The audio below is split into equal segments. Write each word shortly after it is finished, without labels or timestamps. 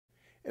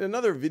In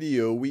another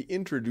video, we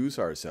introduce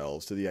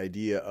ourselves to the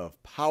idea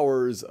of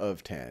powers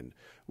of 10.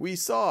 We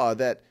saw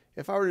that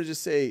if I were to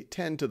just say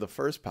 10 to the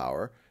first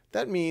power,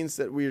 that means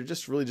that we're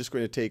really just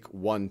going to take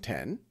one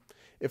 10.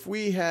 If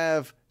we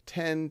have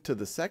 10 to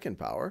the second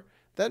power,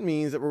 that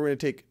means that we're going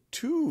to take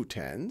two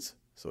 10s,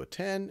 so a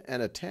 10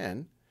 and a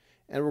 10,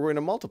 and we're going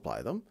to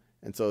multiply them,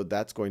 and so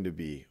that's going to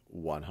be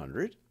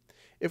 100.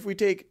 If we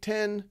take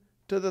 10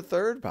 to the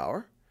third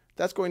power,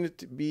 that's going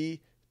to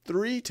be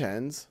three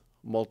 10s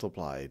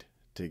multiplied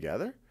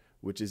together,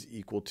 which is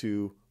equal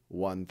to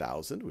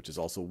 1,000, which is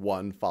also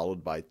 1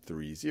 followed by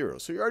 3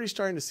 zeros. So you're already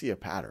starting to see a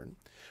pattern.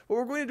 What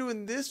we're going to do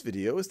in this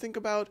video is think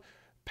about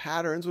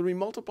patterns when we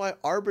multiply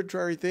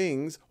arbitrary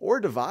things or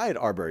divide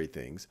arbitrary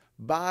things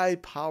by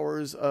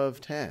powers of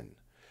 10.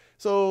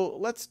 So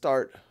let's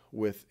start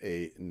with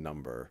a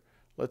number.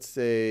 Let's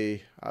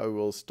say I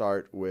will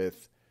start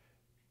with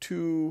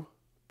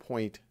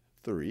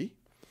 2.3.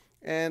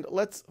 And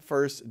let's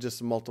first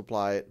just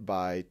multiply it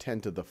by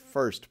 10 to the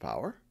first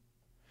power.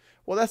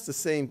 Well, that's the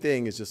same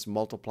thing as just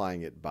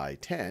multiplying it by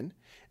 10.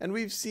 And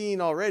we've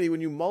seen already when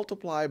you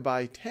multiply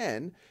by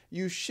 10,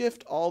 you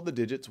shift all the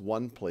digits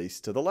one place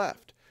to the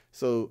left.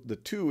 So the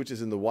 2, which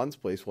is in the ones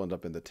place, will end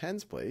up in the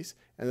tens place.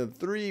 And the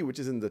 3, which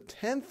is in the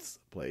tenths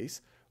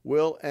place,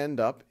 will end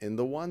up in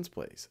the ones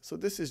place. So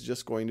this is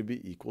just going to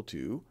be equal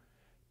to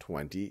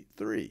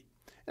 23.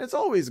 And it's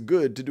always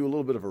good to do a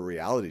little bit of a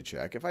reality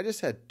check. If I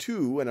just had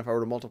 2, and if I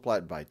were to multiply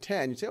it by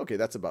 10, you'd say, okay,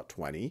 that's about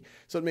 20.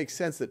 So it makes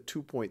sense that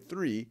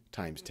 2.3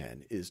 times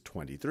 10 is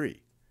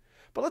 23.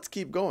 But let's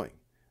keep going.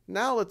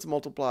 Now let's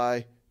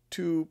multiply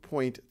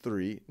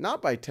 2.3,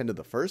 not by 10 to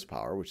the first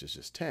power, which is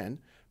just 10,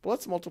 but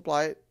let's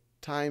multiply it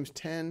times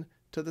 10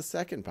 to the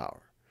second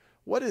power.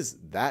 What is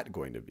that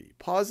going to be?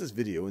 Pause this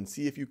video and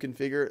see if you can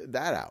figure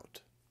that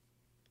out.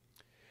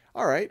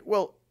 All right,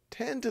 well,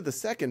 10 to the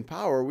second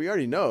power, we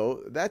already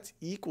know that's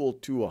equal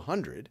to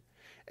 100.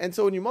 And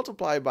so when you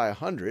multiply by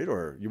 100,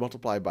 or you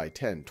multiply by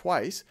 10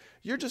 twice,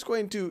 you're just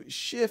going to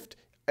shift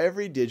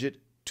every digit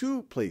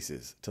 2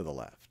 places to the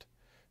left.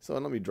 So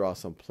let me draw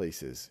some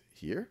places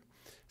here.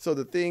 So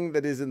the thing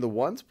that is in the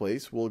ones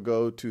place will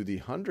go to the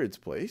hundreds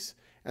place,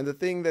 and the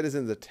thing that is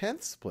in the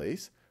tenths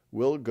place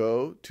will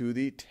go to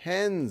the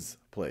tens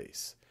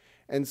place.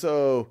 And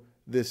so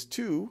this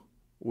 2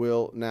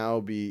 will now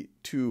be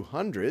 2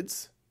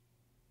 hundreds.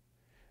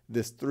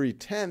 This 3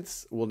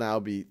 tenths will now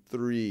be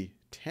 3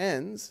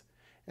 tens,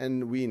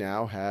 and we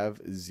now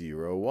have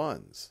 0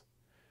 ones.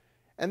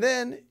 And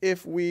then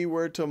if we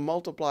were to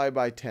multiply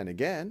by 10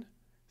 again,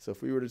 so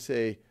if we were to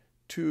say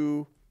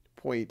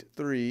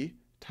 2.3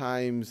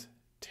 times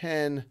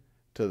 10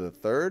 to the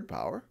third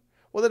power,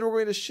 well, then we're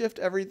going to shift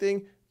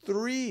everything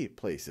 3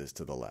 places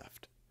to the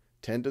left.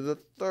 10 to the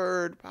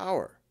third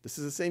power. This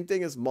is the same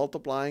thing as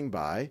multiplying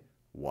by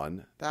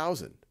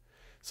 1,000.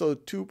 So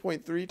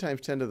 2.3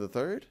 times 10 to the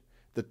third,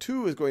 the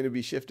 2 is going to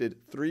be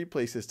shifted 3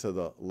 places to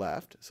the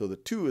left. So the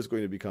 2 is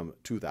going to become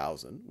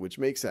 2,000, which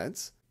makes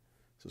sense.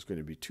 So it's going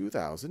to be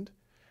 2,000.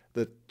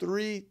 The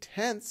 3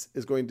 tenths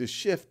is going to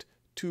shift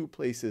 2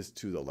 places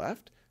to the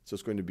left. So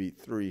it's going to be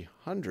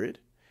 300.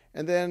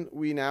 And then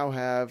we now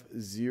have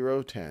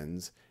 0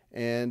 tens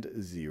and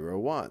 0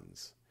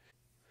 ones.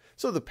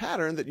 So the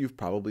pattern that you've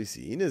probably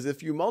seen is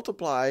if you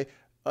multiply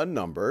a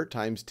number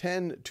times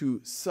 10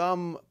 to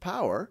some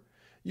power,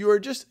 you are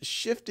just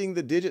shifting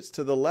the digits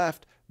to the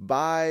left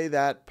by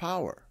that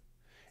power.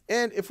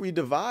 And if we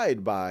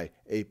divide by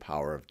a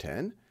power of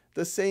 10,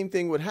 the same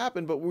thing would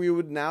happen, but we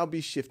would now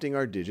be shifting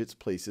our digits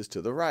places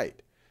to the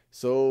right.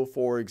 So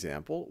for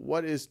example,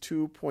 what is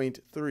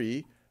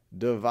 2.3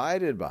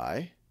 divided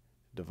by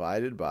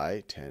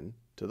 10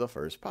 to the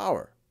first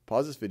power?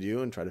 Pause this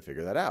video and try to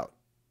figure that out.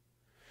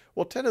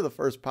 Well, 10 to the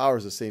first power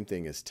is the same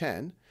thing as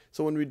 10.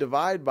 So when we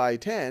divide by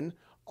 10,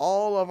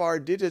 all of our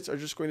digits are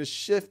just going to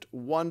shift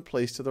one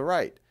place to the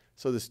right.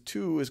 So this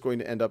 2 is going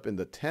to end up in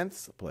the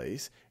tenths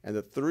place, and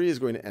the 3 is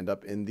going to end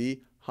up in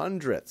the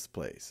hundredths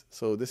place.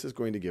 So this is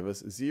going to give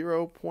us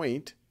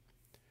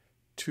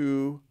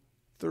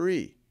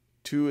 0.23.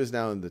 2 is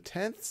now in the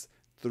tenths,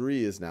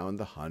 3 is now in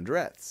the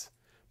hundredths.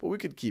 But we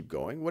could keep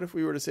going. What if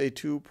we were to say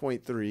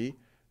 2.3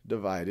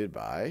 divided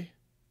by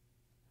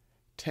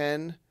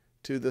 10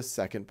 to the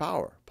second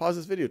power? Pause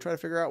this video, try to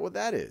figure out what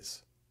that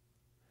is.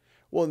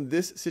 Well, in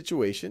this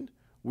situation,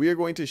 we are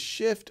going to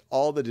shift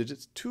all the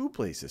digits 2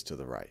 places to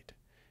the right.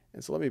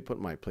 And so let me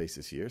put my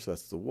places here. So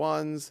that's the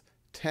ones,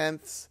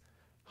 tenths,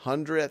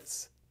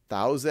 hundredths,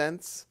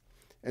 thousandths.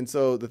 And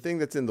so the thing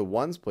that's in the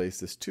ones place,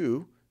 this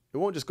 2, it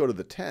won't just go to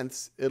the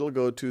tenths, it'll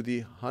go to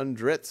the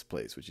hundredths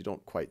place, which you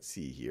don't quite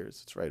see here.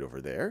 So it's right over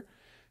there.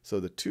 So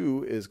the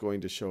 2 is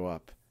going to show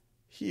up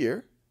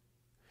here.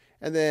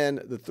 And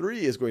then the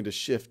 3 is going to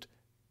shift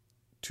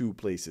 2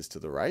 places to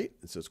the right.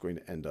 And so it's going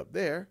to end up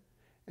there.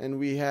 And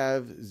we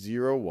have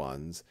 0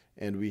 ones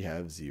and we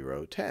have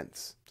 0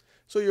 tenths.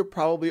 So you're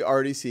probably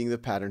already seeing the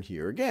pattern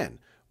here again.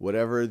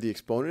 Whatever the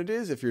exponent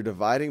is, if you're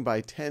dividing by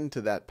 10 to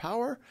that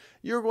power,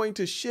 you're going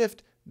to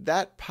shift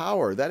that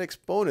power, that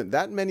exponent,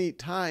 that many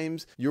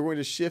times. You're going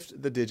to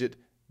shift the digit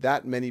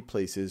that many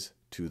places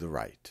to the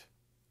right.